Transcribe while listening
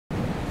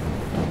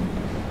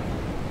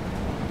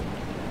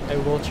I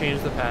will change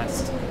the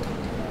past.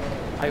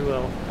 I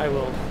will. I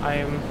will. I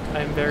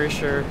am very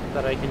sure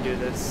that I can do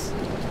this.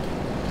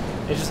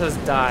 It just says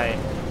die.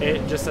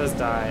 It just says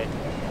die.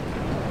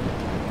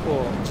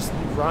 Cool. Just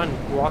run.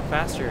 Walk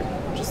faster.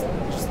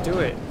 Just do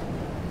it.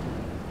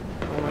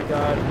 Oh my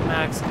god.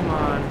 Max, come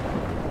on.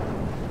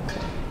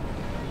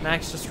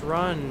 Max, just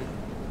run.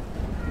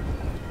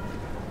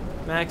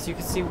 Max, you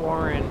can see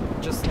Warren.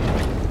 Just...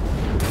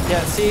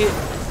 Yeah, see?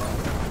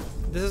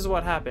 This is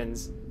what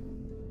happens.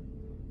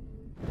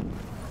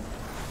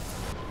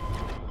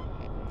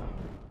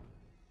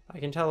 I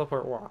can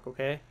teleport walk,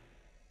 okay?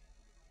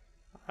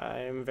 I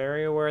am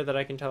very aware that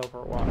I can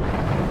teleport walk.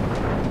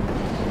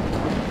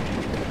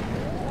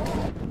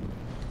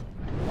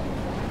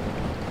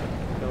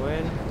 Go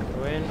in,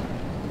 go in.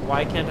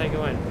 Why can't I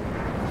go in?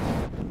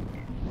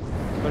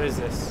 What is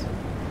this?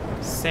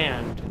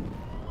 Sand.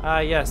 Ah,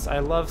 yes, I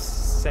love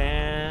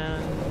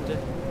sand.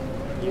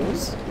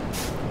 Use?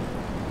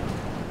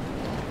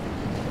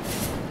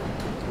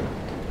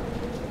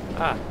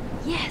 Ah.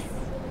 Yes.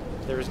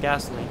 There was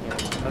gasoline here.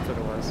 That's what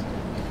it was.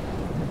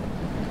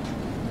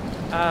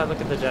 Ah, look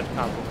at the jet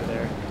cop over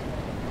there.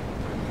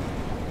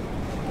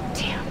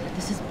 Damn,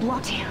 this is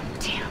blocked.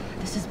 Damn,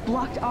 this is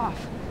blocked off.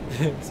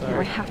 Sorry. Now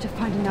I have to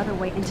find another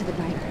way into the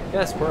diner.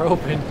 Yes, we're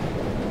open.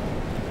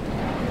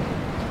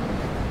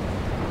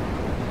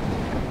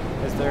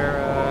 Is there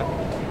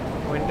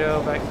a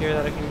window back here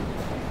that I can...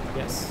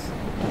 Yes.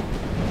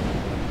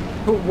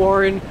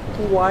 Warren,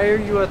 why are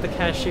you at the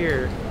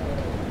cashier?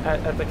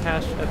 At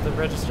the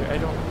register? I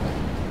don't...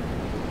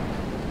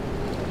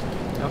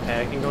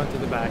 Okay, I can go in through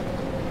the back.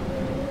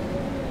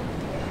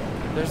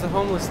 There's the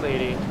homeless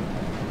lady.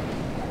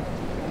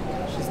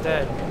 She's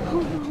dead. Oh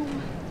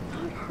no,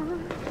 not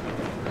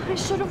her. I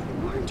should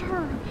have warned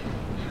her.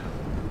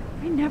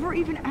 I never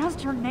even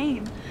asked her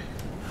name.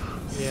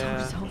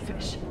 Yeah. So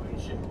selfish.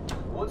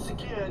 Once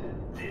again,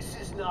 this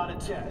is not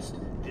a test.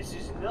 This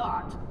is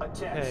not a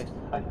test. Hey.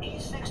 An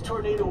E6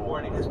 tornado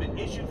warning has been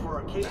issued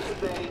for Arcadia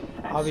Bay.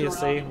 And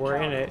Obviously, we're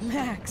in counties. it.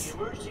 Max. The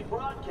emergency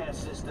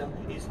broadcast system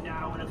is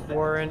now in effect.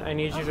 Warren, I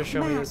need you to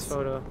show me this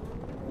photo.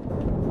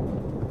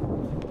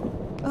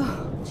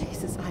 Oh,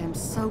 Jesus, I am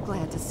so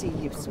glad to see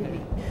you,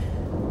 sweetie.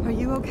 Are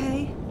you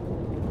okay?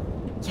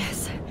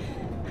 Yes.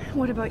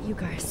 What about you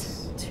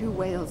guys? Two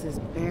Whales is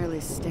barely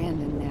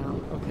standing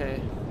now.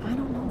 Okay. I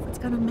don't know if it's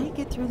gonna make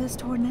it through this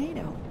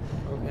tornado.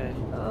 Okay.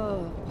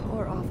 Oh,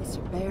 poor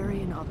Officer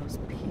Barry and all those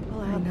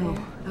people out know.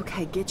 there.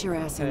 Okay, get your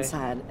ass Okay.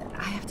 inside.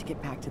 I have to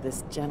get back to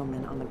this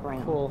gentleman on the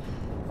ground. Cool.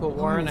 Cool.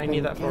 Warren, I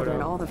need that And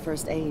photo. all the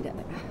first aid.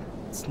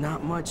 It's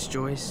not much,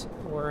 Joyce.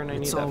 Warren, I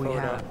need It's that all we photo.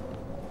 have.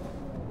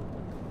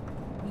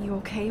 You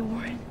okay,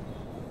 Warren?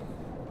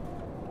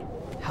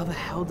 How the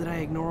hell did I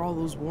ignore all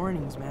those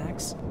warnings,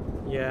 Max?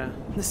 Yeah.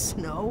 The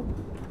snow?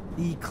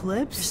 The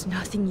eclipse? There's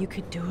nothing you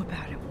could do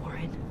about it,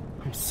 Warren.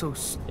 I'm so Yeah,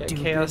 stupid.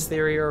 chaos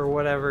theory or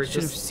whatever.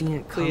 Should have Just seen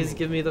it please coming.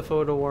 give me the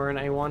photo, Warren.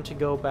 I want to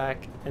go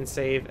back and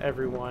save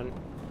everyone.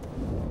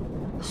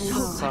 So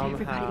glad Somehow.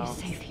 everybody is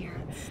safe here.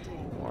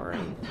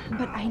 Warren.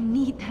 But I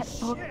need that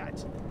book.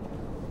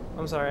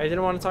 I'm sorry. I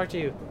didn't want to talk to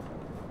you.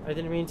 I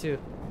didn't mean to.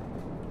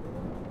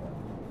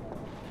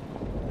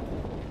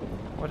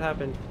 What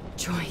happened?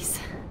 Joyce,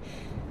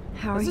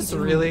 how are Is you this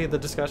doing? really the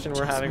discussion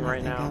we're Just having when I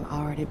right think now? I've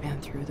already been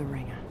through the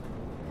ringer.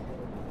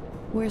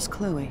 Where's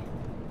Chloe?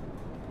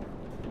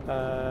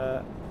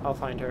 I'll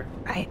find her.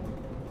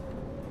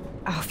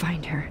 I'll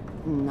find her.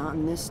 Not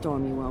in this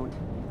storm, you won't.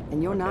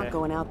 And you're not Okay.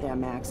 going out there,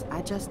 Max.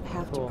 I just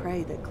have Cool. to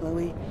pray that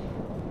Chloe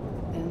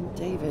and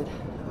David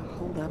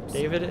hold up.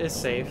 David is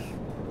safe.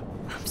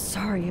 I'm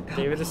sorry about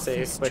David is all safe,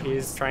 this, but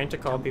he's Joyce. trying to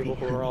call Don't be people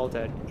who are all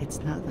dead.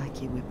 It's not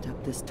like you whipped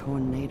up this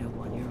tornado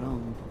on your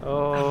own.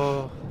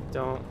 Oh,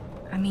 don't.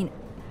 I mean,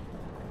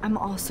 I'm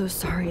also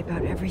sorry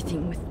about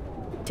everything with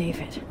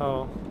David.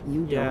 Oh,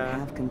 You yeah. don't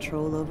have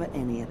control over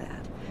any of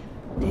that.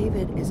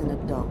 David is an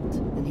adult,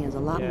 and he has a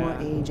lot more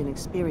Yeah. age and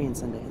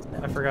experience under his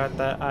belt. I forgot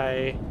that I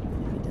If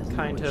he doesn't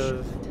kind know he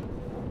of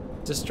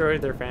should.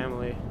 destroyed their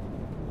family.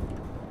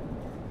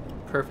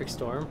 Perfect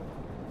storm.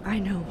 I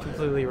know.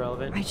 Completely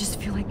irrelevant. I just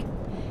feel like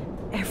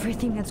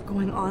everything that's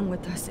going on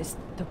with us is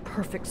the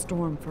perfect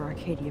storm for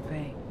Arcadia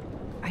Bay.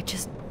 I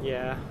just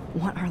Yeah.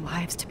 want our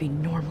lives to be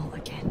normal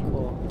again.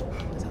 Cool.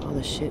 With all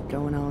the shit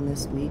going on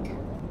this week.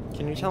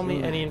 Can you tell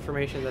me Yeah. any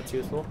information that's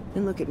useful?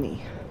 And look at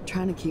me,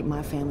 trying to keep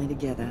my family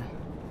together.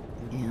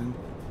 Again.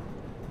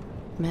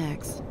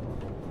 Max,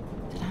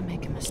 did I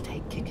make a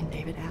mistake kicking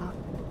David out?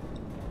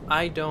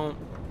 I don't...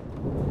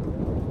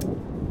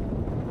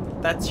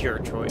 That's your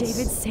choice.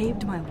 David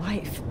saved my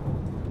life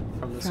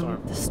From the from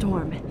storm. the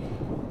storm.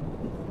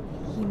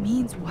 He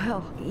means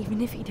well,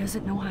 even if he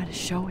doesn't know how to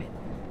show it.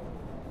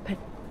 But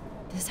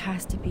this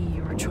has to be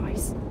your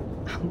choice.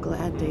 I'm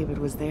glad David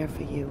was there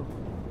for you,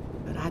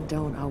 but I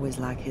don't always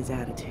like his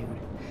attitude.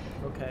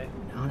 Okay.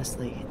 And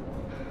honestly,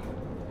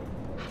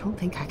 I don't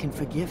think I can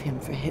forgive him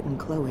for hitting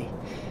Chloe.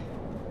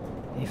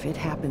 If it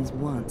happens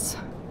once,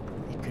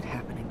 it could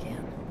happen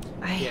again.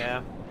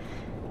 Yeah.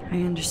 I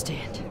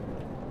understand.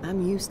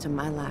 I'm used to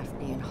my life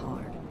being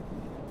hard.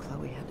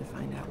 Chloe had to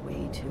find out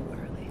way too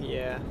early.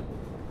 Yeah.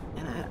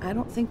 And I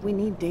don't think we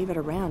need David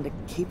around to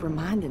keep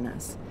reminding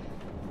us.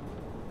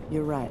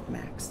 You're right,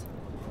 Max.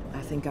 I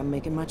think I'm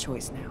making my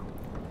choice now.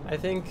 I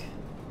think...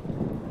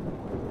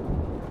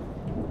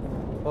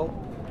 Well,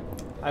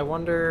 I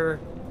wonder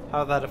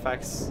how that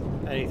affects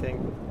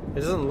anything. It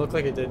doesn't look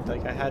like it did.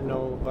 Like, I had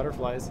no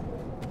butterflies.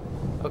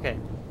 Okay.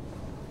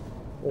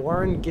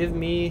 Warren, give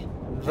me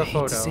the I hate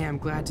photo. to say I'm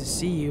glad to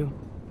see you,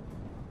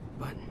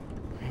 but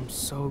I'm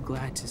so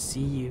glad to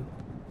see you.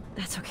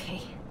 That's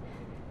okay.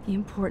 The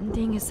important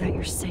thing is that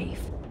you're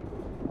safe.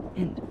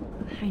 And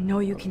I know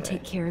you can Okay.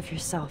 take care of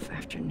yourself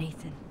after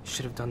Nathan.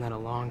 Should have done that a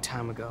long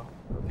time ago.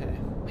 Okay.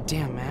 But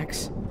damn,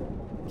 Max.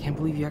 Can't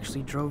believe you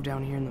actually drove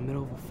down here in the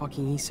middle of a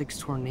fucking E6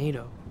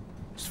 tornado.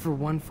 Just for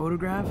one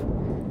photograph?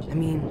 I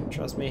mean,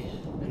 Trust me.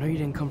 I know you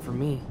didn't come for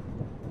me.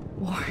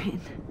 Warren,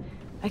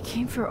 I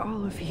came for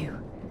all of you.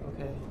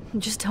 Okay.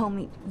 Just tell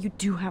me you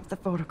do have the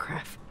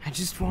photograph. I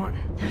just want...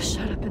 Now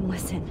shut up and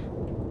listen.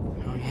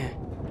 Oh yeah.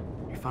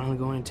 You're finally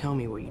going to tell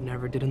me what you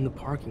never did in the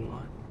parking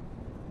lot.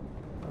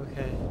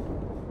 Okay.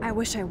 I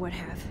wish I would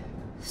have.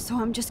 So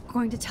I'm just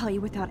going to tell you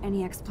without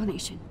any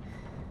explanation.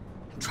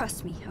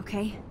 Trust me,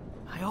 okay?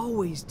 I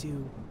always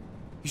do.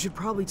 You should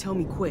probably tell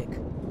me quick.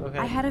 Okay.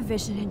 I had a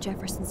vision in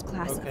Jefferson's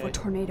class of Okay. a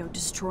tornado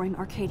destroying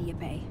Arcadia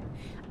Bay.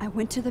 I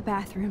went to the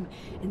bathroom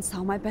and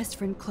saw my best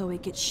friend Chloe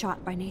get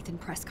shot by Nathan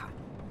Prescott.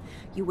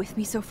 You with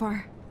me so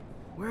far?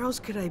 Where else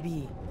could I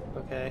be?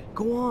 Okay.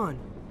 Go on.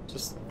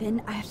 Just...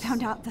 Then I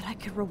found out that I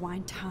could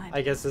rewind time.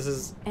 I guess this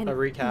is And a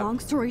recap. long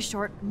story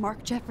short,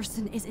 Mark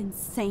Jefferson is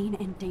insane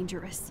and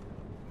dangerous.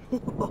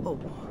 Whoa.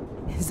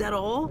 Is that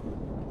all?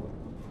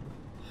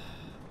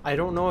 I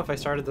don't know if I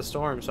started the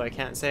storm, so I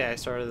can't say I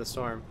started the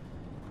storm.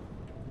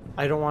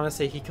 I don't want to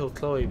say he killed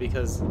Chloe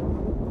because...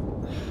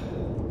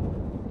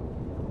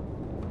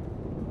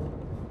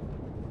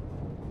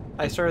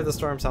 I started the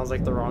storm sounds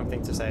like the wrong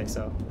thing to say,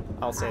 so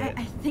I'll say it.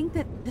 I think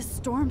that the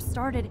storm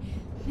started,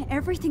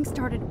 everything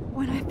started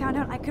when I found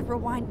out I could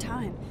rewind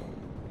time.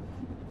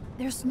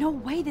 There's no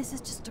way this is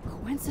just a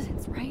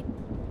coincidence, right?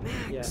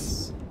 Max.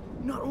 Yes.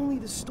 Not only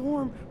the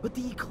storm, but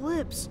the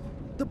eclipse.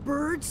 The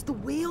birds, the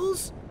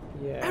whales,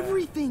 Yeah.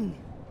 everything.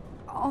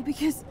 All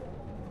because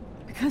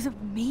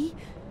of me?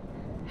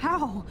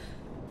 How?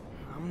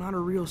 I'm not a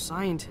real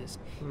scientist,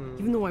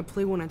 even though I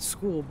play one at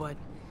school, but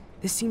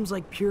this seems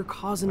like pure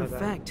cause and My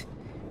bad. effect.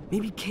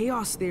 Maybe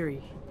chaos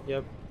theory.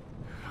 Yep.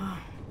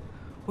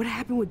 What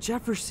happened with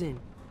Jefferson?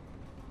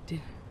 Did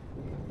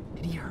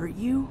he hurt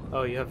you?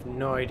 Oh, you have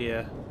no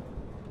idea.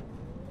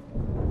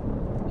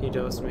 He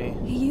dosed me.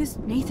 He used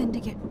Nathan to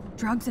get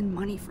drugs and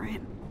money for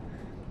him.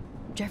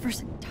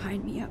 Jefferson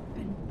tied me up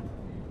and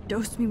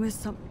dosed me with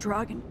some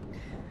drug and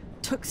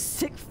took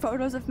sick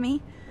photos of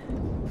me.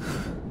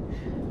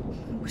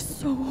 It was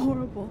so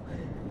horrible.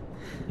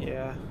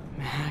 Yeah.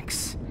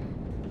 Max,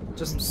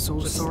 Just I'm so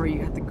just- sorry you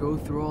had to go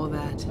through all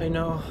that. I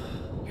know.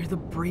 You're the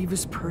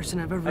bravest person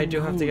I've ever I do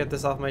have to known. get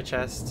this off my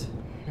chest.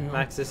 Yeah.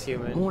 Max is I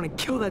human. want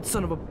to kill that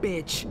son of a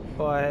bitch.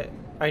 But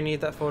I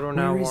need that photo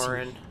now, Where is he?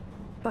 Warren.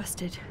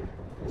 Busted.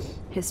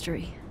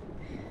 History.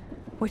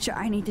 Which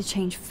I need to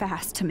change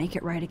fast to make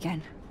it right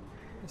again.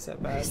 Is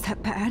that bad? Is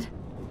that bad?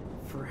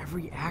 For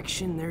every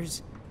action,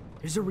 there's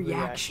a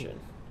reaction.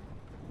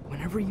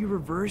 Whenever you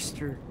reversed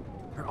or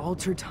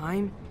altered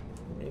time,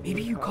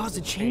 maybe you caused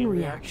a chain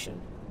reaction.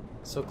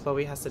 So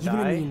Chloe has to Even in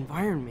die? the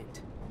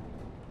environment.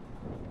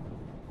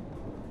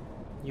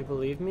 You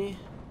believe me?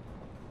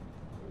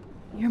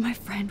 You're my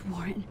friend,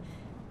 Warren.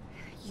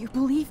 You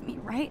believe me,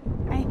 right?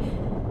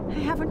 I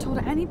haven't told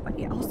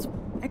anybody else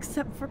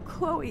except for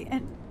Chloe,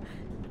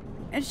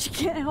 and she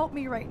can't help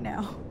me right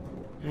now.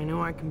 I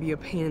know I can be a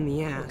pain in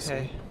the ass.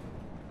 Okay.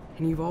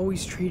 And you've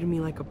always treated me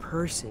like a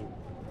person.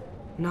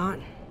 Not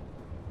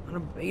a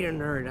beta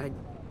nerd.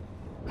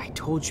 I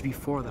told you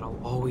before that I'll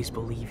always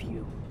believe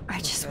you. I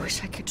just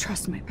wish I could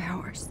trust my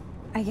powers.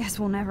 I guess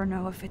we'll never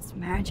know if it's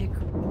magic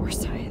or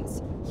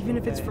science. Even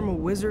if it's Okay. from a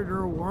wizard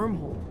or a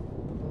wormhole.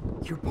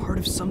 You're part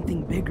of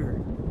something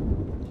bigger.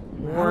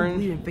 I don't Warren.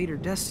 believe in fate or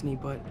destiny,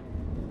 but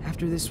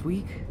after this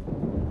week,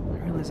 I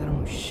realize I don't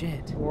know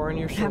shit. Warren,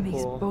 you're so That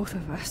makes cool. both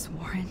of us,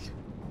 Warren.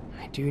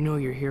 I do know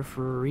you're here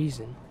for a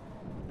reason.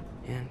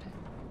 And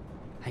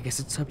I guess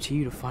it's up to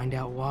you to find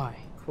out why.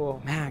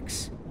 Cool.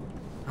 Max,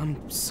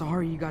 I'm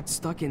sorry you got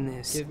stuck in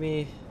this. Give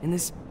me... In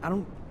this, I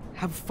don't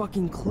have a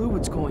fucking clue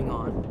what's going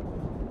on.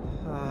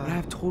 But I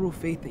have total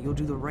faith that you'll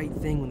do the right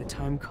thing when the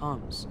time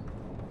comes.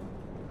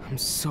 I'm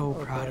so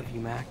proud of Okay.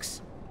 you,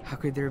 Max. How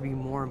could there be a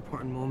more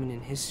important moment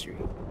in history?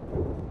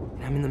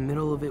 And I'm in the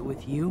middle of it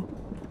with you.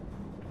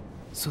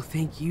 So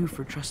thank you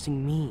for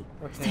trusting me.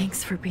 Okay.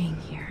 Thanks for being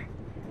here.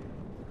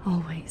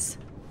 Always.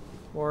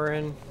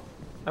 Warren.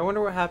 I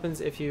wonder what happens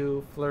if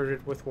you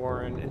flirted with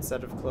Warren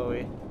instead of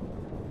Chloe.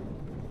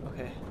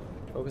 Okay.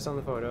 Focus on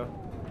the photo.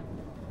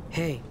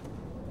 Hey,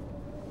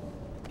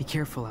 be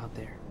careful out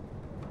there.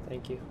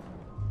 Thank you.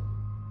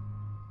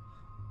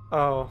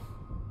 Oh.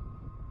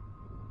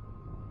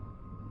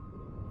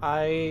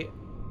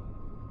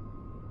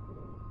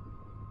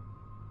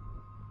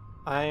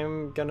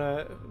 I'm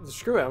gonna...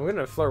 Screw it, I'm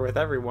gonna flirt with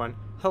everyone.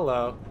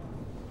 Hello.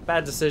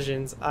 Bad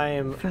decisions. I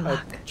am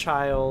a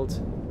child.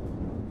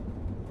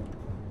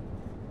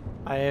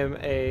 I am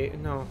a...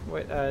 No,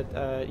 wait,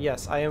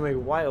 yes, I am a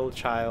wild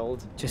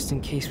child. Just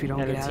in case we don't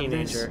get out of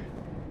this,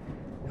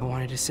 I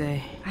wanted to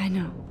say... I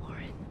know,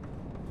 Warren.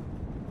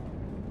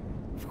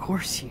 Of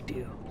course you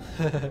do.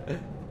 I'm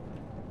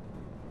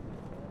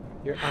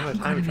a time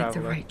gonna traveler. make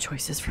the right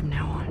choices from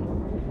now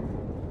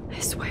on. I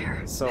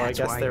swear. So That's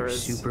I guess why there you're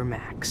is... Super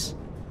Max.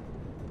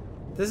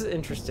 This is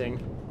interesting,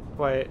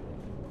 but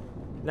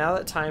now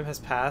that time has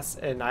passed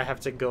and I have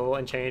to go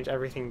and change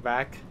everything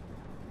back,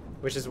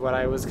 which is what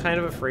I was kind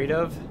of afraid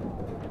of.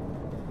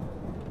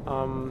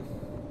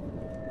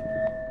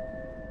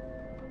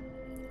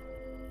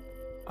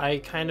 I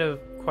kind of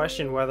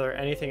question whether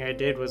anything I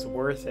did was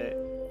worth it.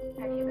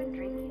 Have you been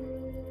drinking?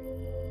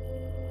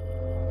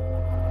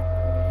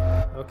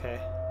 Okay.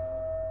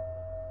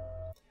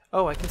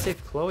 Oh, I can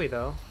save Chloe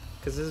though,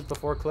 because this is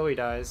before Chloe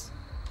dies.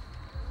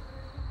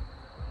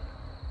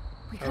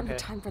 We don't have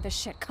time for this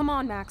shit. Come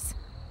on, Max.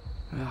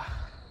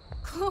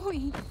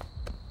 Chloe!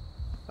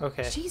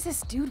 Okay.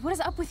 Jesus, dude, what is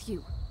up with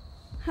you?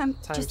 I'm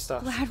Time just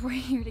stuff. glad we're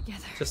here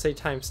together. Just say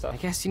time I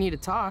stuff. guess you need to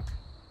talk.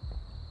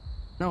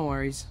 No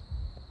worries.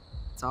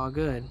 It's all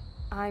good.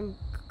 I'm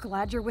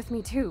glad you're with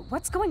me too.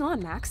 What's going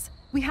on, Max?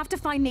 We have to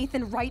find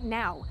Nathan right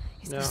now.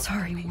 He's No.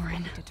 Sorry,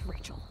 Warren. to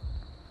Rachel.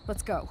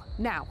 Let's go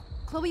now.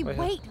 Chloe, Wait.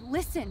 wait,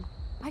 listen.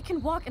 I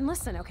can walk and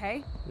listen,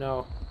 okay?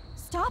 No.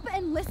 Stop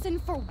and listen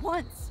for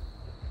once.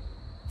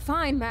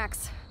 Fine,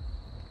 Max.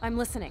 I'm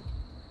listening.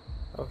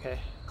 Okay.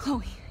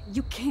 Chloe,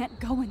 you can't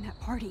go in that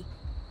party.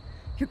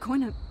 You're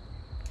gonna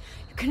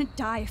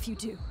die if you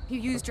do. You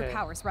used your Okay.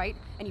 powers, right?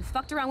 And you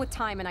fucked around with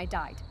time and I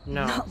died.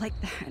 No. Not like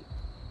that.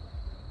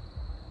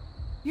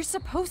 You're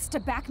supposed to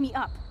back me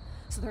up.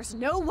 So there's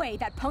no way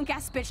that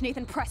punk-ass bitch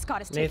Nathan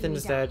Prescott is taking Nathan me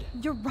is down. dead.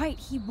 You're right,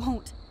 he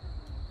won't.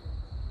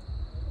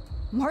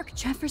 Mark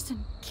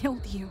Jefferson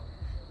killed you.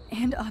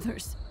 And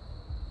others.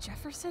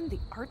 Jefferson, the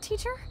art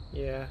teacher?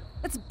 Yeah.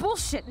 That's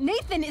bullshit.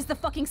 Nathan is the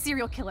fucking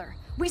serial killer.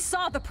 We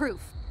saw the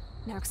proof.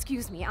 Now,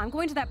 excuse me, I'm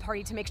going to that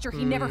party to make sure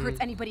he never hurts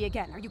anybody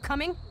again. Are you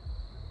coming?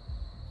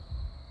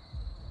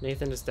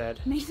 Nathan is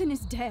dead. Nathan is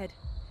dead.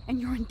 And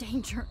you're in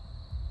danger.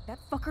 That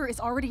fucker is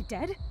already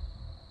dead?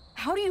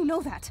 How do you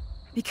know that?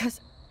 Because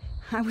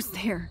I was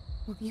there.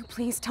 Will you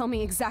please tell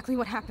me exactly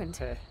what happened?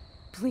 Okay.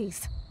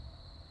 Please.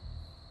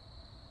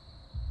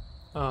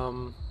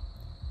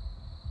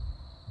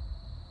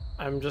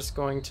 I'm just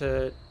going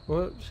to...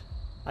 What?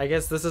 I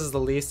guess this is the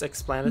least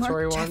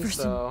explanatory Mark one,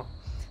 Jefferson so...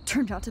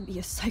 turned out to be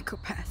a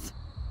psychopath.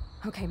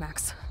 Okay,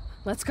 Max.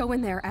 Let's go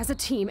in there as a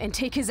team and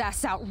take his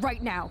ass out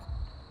right now.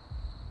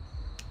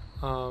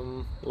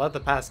 Let the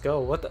past go.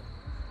 What the...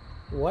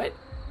 What?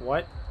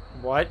 What?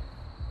 What?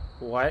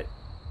 What?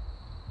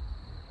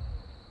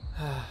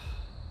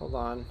 Hold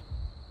on.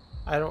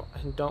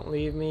 Don't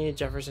leave me.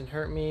 Jefferson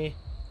hurt me.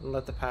 And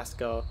let the past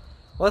go.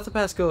 Let the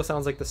past go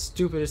sounds like the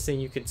stupidest thing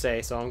you could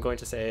say, so I'm going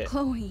to say it.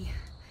 Chloe,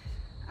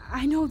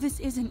 I know this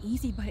isn't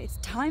easy, but it's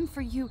time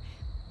for you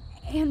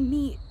and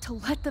me to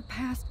let the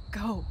past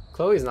go.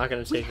 Chloe's not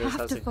going to We take this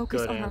have as to a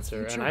focus good on our answer,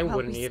 future and I while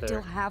wouldn't we either.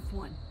 still have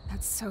one.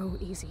 That's so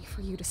easy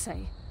for you to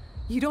say.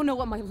 You don't know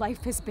what my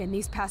life has been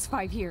these past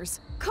 5 years.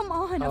 Come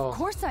on, Oh. of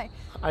course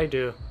I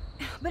do.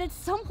 But at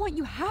some point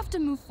you have to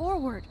move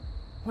forward.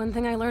 One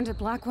thing I learned at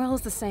Blackwell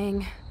is the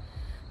saying,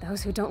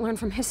 those who don't learn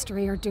from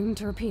history are doomed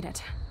to repeat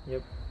it.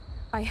 Yep.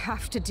 I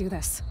have to do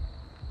this.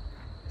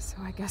 So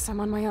I guess I'm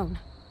on my own.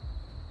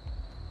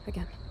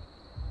 Again.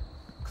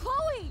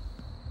 Chloe!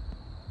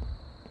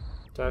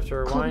 Do I have to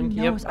Chloe rewind?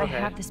 knows Yep. I Okay.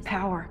 have this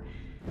power.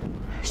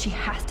 She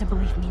has to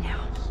believe me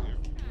now.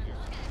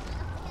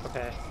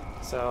 Okay.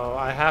 So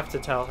I have to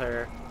tell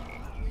her.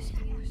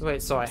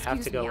 Wait, so I have to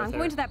Excuse go me, with I'm her.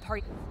 going to that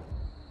party.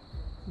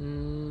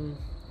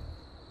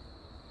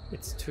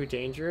 It's too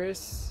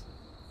dangerous.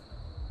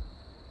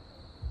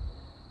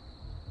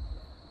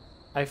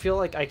 I feel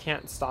like I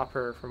can't stop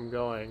her from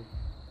going.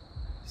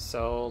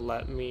 So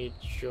let me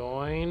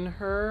join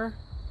her.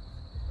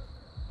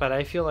 But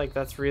I feel like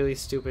that's really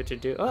stupid to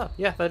do. Oh,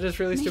 yeah, that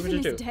is really stupid to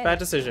Nathan do. is dead. Bad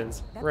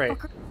decisions. That Right.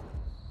 fucker-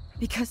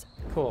 Because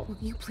Cool. Will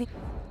you please?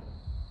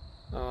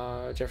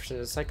 Jefferson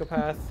is a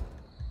psychopath.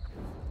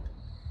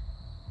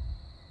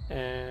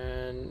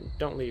 And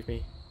don't leave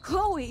me.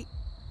 Chloe,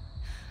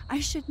 I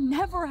should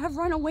never have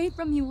run away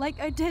from you like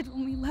I did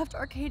when we left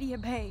Arcadia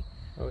Bay.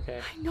 Okay.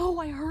 I know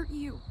I hurt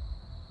you.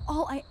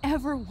 All I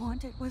ever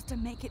wanted was to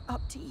make it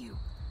up to you.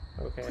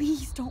 Okay.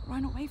 Please don't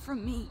run away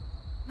from me.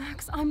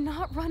 Max, I'm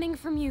not running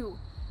from you.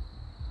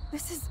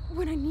 This is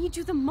when I need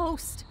you the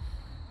most.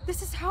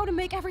 This is how to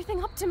make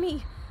everything up to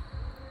me.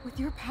 With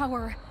your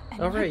power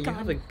and Oh, my right, you gun,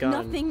 have a gun.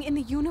 nothing in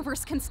the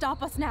universe can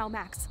stop us now,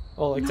 Max.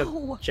 Oh, except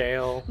No.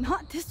 jail.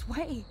 Not this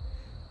way.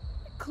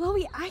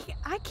 Chloe, I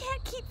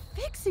can't keep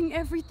fixing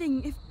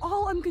everything if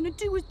all I'm gonna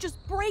do is just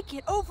break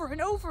it over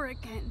and over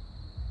again.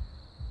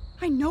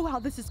 I know how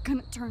this is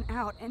gonna turn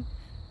out, and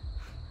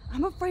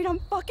I'm afraid I'm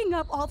fucking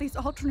up all these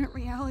alternate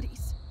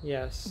realities.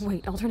 Yes.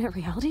 Wait, alternate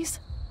realities?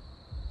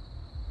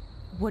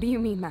 What do you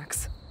mean,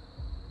 Max?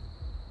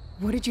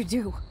 What did you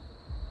do?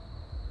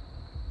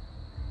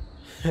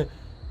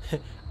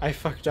 I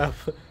fucked up.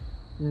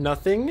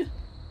 Nothing?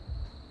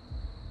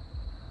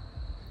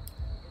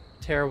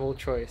 Terrible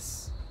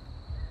choice.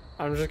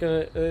 I'm just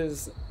gonna...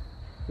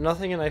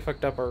 Nothing and I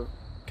fucked up are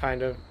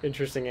kind of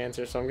interesting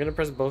answers, so I'm gonna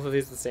press both of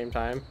these at the same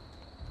time.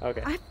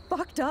 Okay. I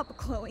fucked up,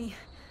 Chloe.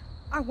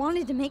 I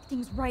wanted to make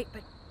things right,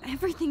 but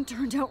everything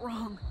turned out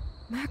wrong.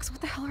 Max,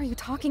 what the hell are you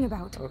talking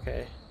about?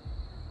 Okay.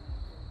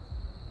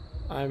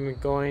 I'm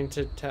going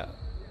to tell...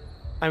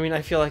 I mean,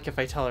 I feel like if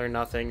I tell her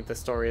nothing, the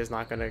story is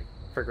not gonna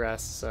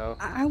progress, so...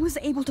 I was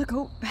able to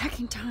go back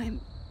in time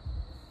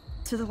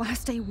to the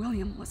last day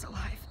William was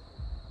alive.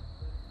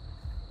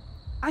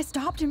 I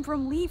stopped him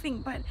from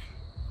leaving,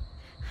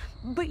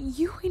 but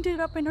you ended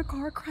up in a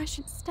car crash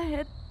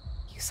instead.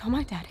 You saw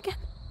my dad again?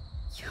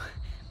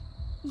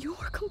 You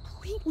were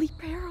completely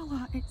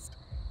paralyzed.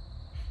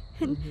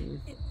 And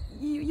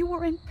you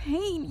were in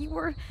pain. You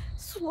were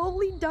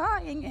slowly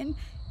dying, and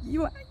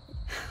you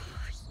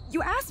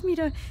asked me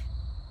to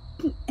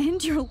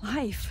end your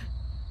life.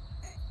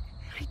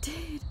 I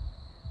did.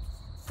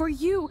 For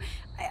you.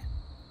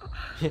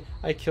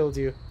 I killed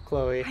you,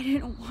 Chloe. I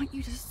didn't want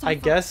you to suffer. I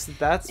guess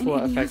that's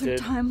what affected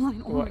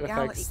timeline or what reality.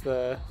 affects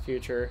the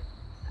future.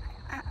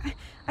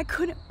 I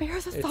couldn't bear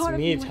the It's thought of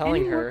me you in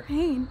telling any more her.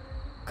 pain.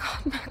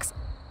 God, Max.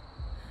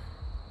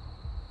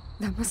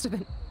 That must have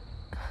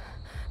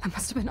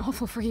been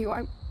awful for you.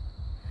 I'm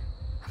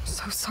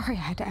so sorry I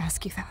had to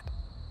ask you that.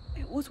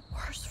 It was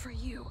worse for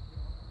you.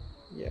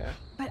 Yeah.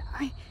 But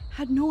I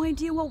had no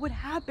idea what would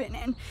happen,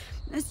 and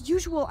as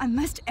usual, I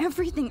messed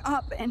everything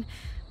up, and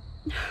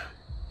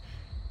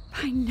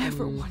I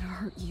never want to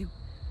hurt you.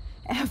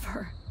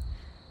 Ever.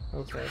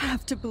 Okay. You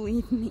have to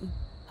believe me.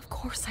 Of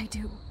course I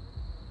do.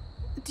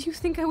 Do you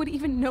think I would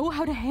even know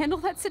how to handle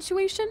that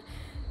situation?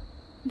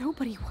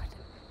 Nobody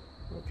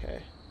would.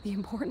 Okay. The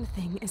important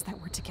thing is that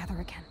we're together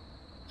again.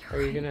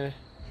 Are you gonna...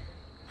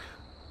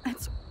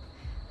 That's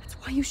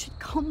why you should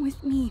come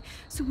with me,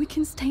 so we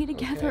can stay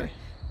together.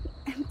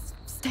 Okay. And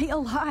stay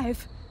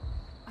alive.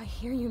 I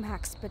hear you,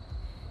 Max, but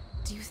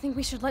do you think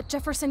we should let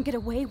Jefferson get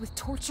away with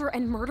torture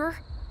and murder?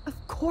 Of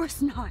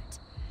course not.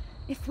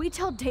 If we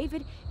tell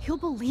David, he'll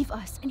believe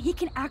us, and he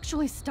can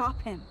actually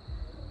stop him.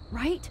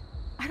 Right?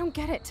 I don't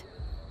get it.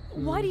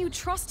 Why do you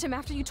trust him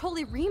after you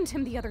totally reamed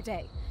him the other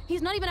day?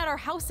 He's not even at our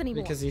house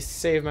anymore. Because he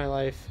saved my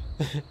life.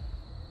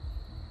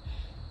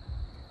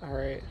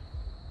 Alright.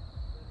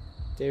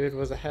 David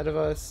was ahead of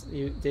us.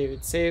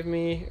 David saved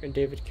me, or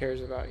David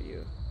cares about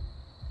you.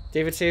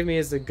 David saved me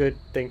is a good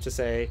thing to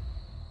say.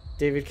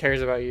 David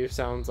cares about you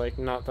sounds like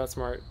not that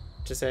smart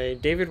to say.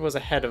 David was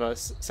ahead of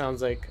us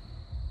sounds like...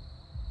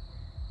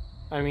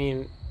 I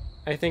mean,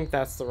 I think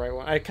that's the right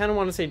one. I kind of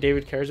want to say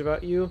David cares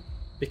about you,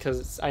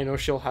 because I know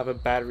she'll have a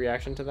bad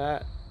reaction to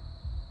that.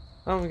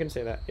 I'm going to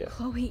say that, yeah.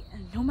 Chloe,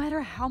 no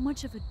matter how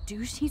much of a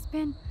douche he's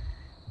been,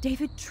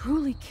 David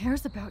truly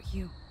cares about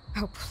you.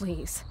 Oh,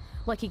 please.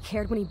 Like he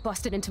cared when he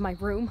busted into my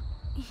room?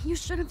 You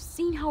should have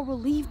seen how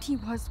relieved he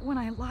was when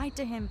I lied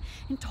to him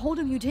and told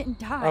him you didn't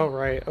die. Oh,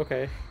 right,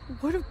 okay.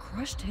 It would have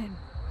crushed him.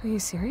 Are you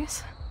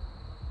serious?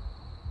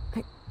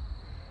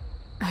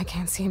 I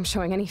can't see him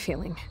showing any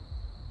feeling.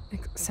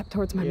 Except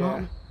towards my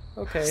mom.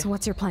 Okay. So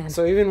what's your plan?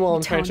 So even while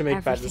I'm Tell trying to him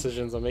make bad everything,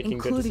 decisions, I'm making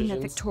good including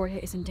decisions. that Victoria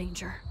is in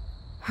danger.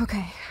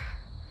 Okay.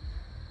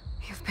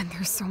 You've been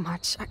through so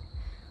much.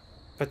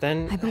 But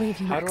then, I believe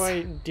you, how Max. do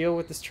I deal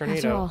with this tornado?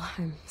 After all,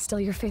 I'm still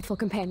your faithful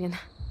companion.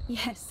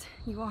 Yes,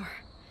 you are.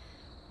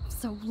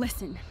 So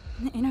listen,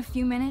 in a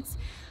few minutes,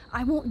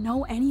 I won't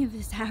know any of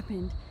this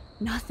happened.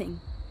 Nothing.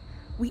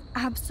 We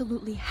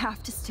absolutely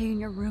have to stay in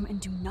your room and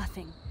do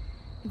nothing.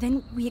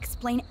 Then we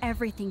explain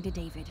everything to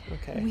David.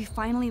 Okay. We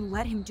finally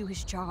let him do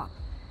his job.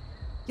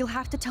 You'll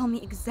have to tell me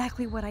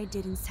exactly what I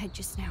did and said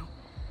just now.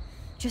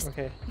 Just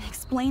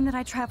explain that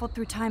I traveled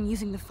through time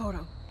using the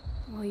photo.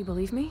 Will you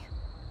believe me?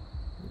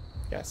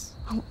 Yes.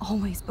 I'll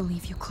always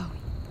believe you, Chloe.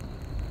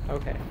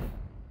 Okay.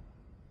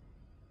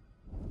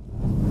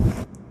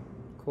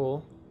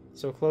 Cool.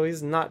 So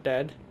Chloe's not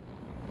dead.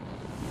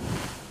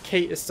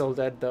 Kate is still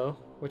dead though,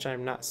 which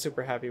I'm not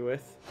super happy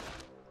with.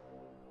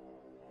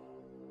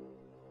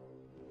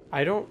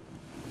 I don't...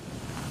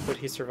 Would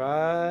he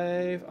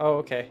survive? Oh,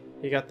 okay.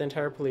 He got the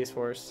entire police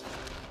force.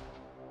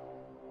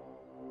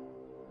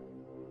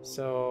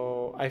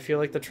 So I feel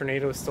like the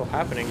tornado is still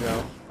happening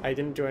though. I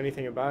didn't do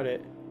anything about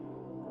it.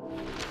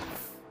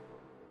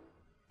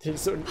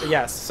 So,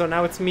 yes, so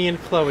now it's me and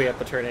Chloe at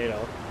the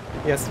tornado.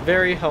 Yes,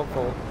 very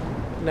helpful.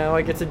 Now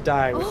I get to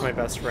die with my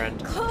best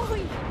friend.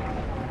 Chloe!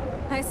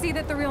 I see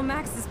that the real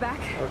Max is back.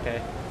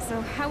 Okay.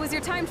 So how was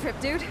your time trip,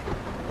 dude?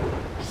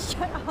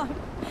 Shut up.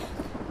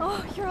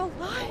 Oh, you're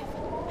alive.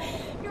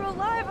 You're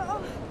alive.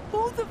 Oh,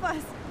 both of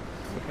us.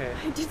 Okay.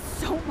 I did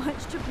so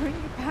much to bring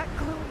you back,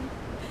 Chloe.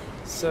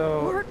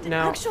 So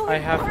now I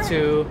have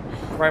to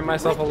write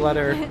myself a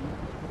letter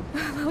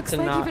Looks to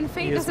like not even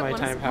fate use doesn't my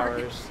want us time to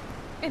work. powers.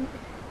 And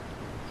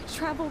I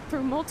traveled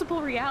through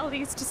multiple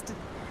realities just to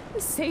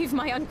save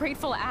my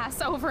ungrateful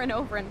ass over and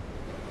over, and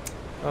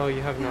Oh,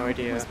 you have no It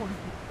idea. was worth it,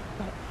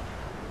 but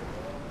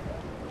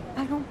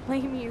I don't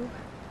blame you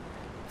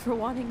for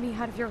wanting me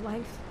out of your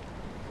life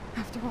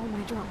after all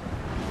my drama.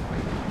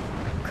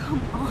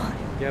 Come on.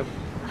 Yep.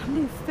 I'm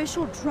the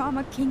official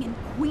drama king and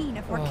queen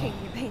of Arcadia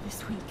Bay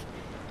this week.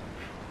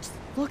 Just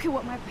look at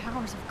what my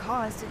powers have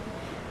caused in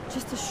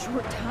just a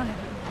short time.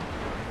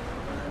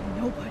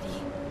 Nobody.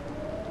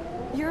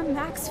 You're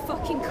Max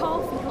fucking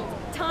Caulfield,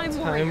 Time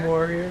Time Warrior.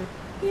 Warrior.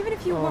 Even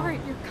if you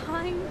weren't, you're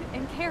kind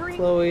and caring.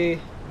 Chloe,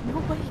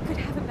 Nobody could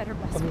have a better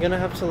best I'm friend. gonna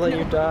have to let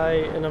you No. die,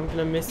 and I'm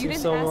gonna miss You you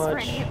didn't so ask for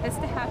much. any of this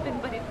to happen,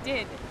 but it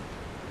did.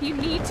 You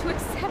need to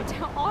accept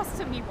how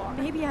awesome you are.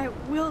 Maybe I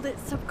willed it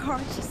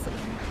subconsciously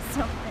or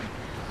something.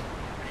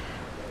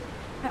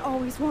 I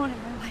always wanted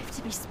my life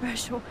to be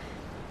special.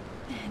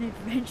 An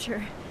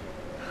adventure.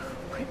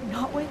 But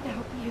not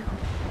without you.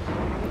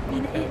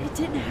 And it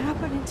didn't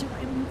happen until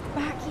I moved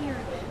back here.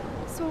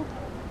 So,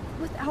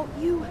 without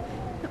you,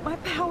 my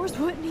powers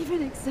wouldn't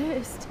even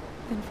exist.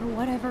 And for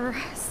whatever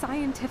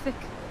scientific,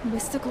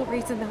 mystical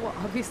reason that we'll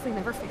obviously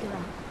never figure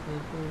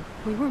out,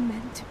 we were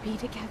meant to be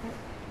together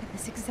at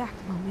this exact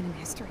moment in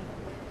history.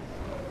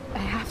 I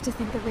have to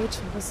think that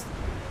Rachel was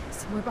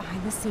somewhere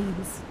behind the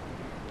scenes,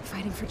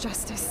 fighting for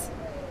justice.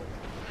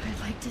 I'd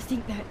like to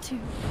think that too.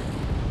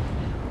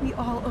 We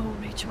all owe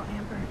Rachel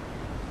Amber.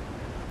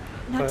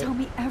 Now But tell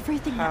me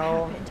everything that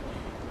how- happened.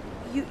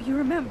 You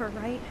remember,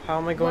 right? How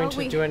am I going Well, to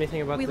we- do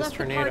anything about We this left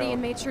tornado? the party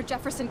and made sure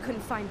Jefferson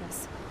couldn't find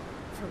us.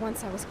 For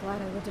once, I was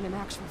glad I lived in an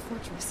actual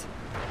fortress.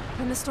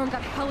 Then the storm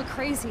got hella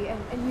crazy,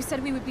 and you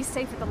said we would be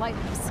safe at the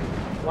lighthouse.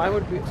 Why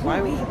would we? Why?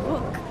 Chloe,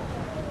 look.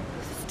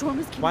 The storm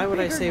is getting Why would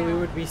I bigger say we now.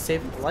 would be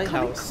safe at the It's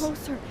coming lighthouse?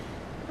 closer.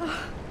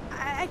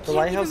 I The can't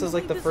lighthouse even is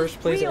like the believe first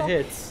this place is it real.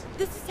 hits.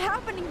 This is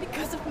happening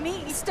because of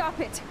me. Stop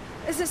it!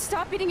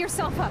 Stop beating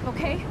yourself up,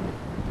 okay?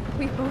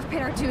 We've both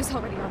paid our dues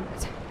already on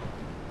it.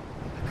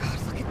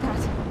 God, look at that.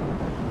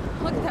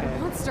 Look at that Okay.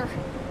 monster.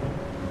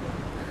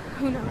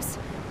 Who knows?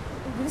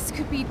 This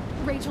could be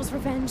Rachel's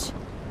revenge.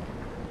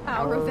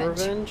 Our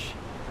revenge.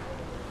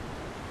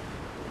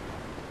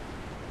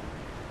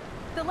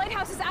 The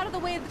lighthouse is out of the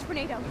way of the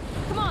tornado.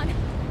 Come on!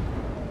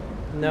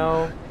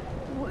 No.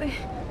 Wait,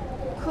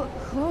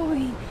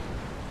 Chloe.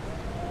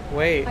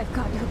 Wait. I've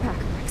got your back,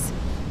 Rex.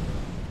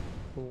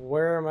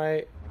 Where am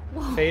I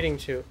Whoa. fading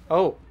to?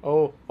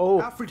 Oh.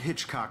 Alfred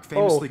Hitchcock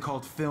famously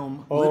called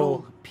film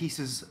little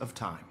pieces of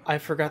time. I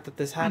forgot that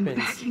this I'm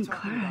happens. back in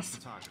class.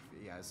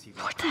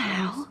 What the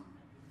hell?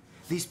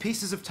 These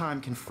pieces of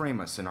time can frame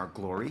us in our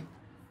glory.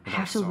 I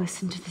have to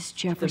listen to this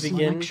Jefferson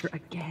begin- lecture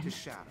again.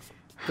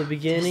 The This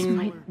beginning.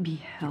 might be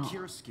hell.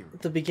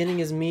 The beginning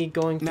is me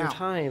going through Now,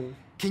 time.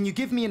 Can you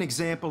give me an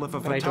example of a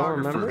But I don't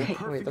photographer remember. who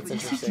Okay, wait, that's perfectly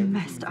this is captured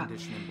messed human up.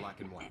 condition in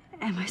black and white?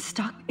 Am I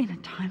stuck in a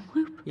time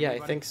loop? Yeah, I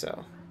think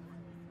so.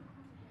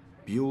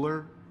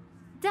 Bueller.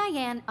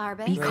 Diane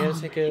Arbus. Be I gotta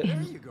calm take a-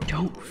 and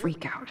don't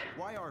freak out.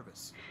 Why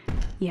Arvis?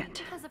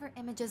 Yet. Because of her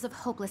images of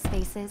hopeless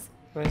faces.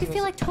 What is You feel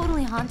this? like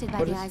totally haunted by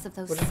What the is- eyes of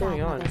those what is sad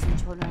going on? mothers and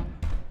children.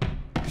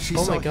 She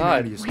Oh saw my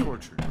God. humanity as Wait.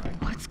 tortured,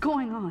 right? What's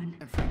going on?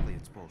 And frankly,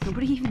 it's bullshit.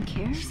 Nobody even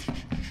cares?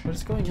 What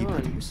is going Keep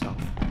it to on? yourself.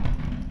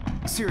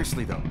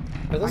 Seriously though,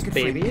 Are those I could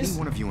frame babies? any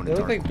one of you in They a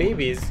look dark like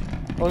babies.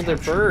 Oh, they're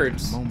capture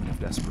birds. a moment of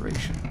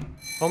desperation.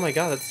 Oh my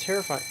god, that's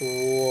terrifying.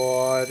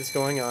 What is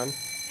going on?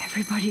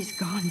 Everybody's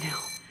gone now.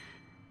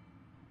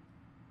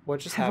 What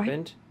just Have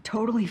happened? I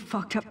totally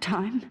fucked up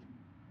time?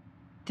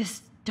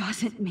 This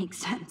doesn't make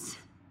sense.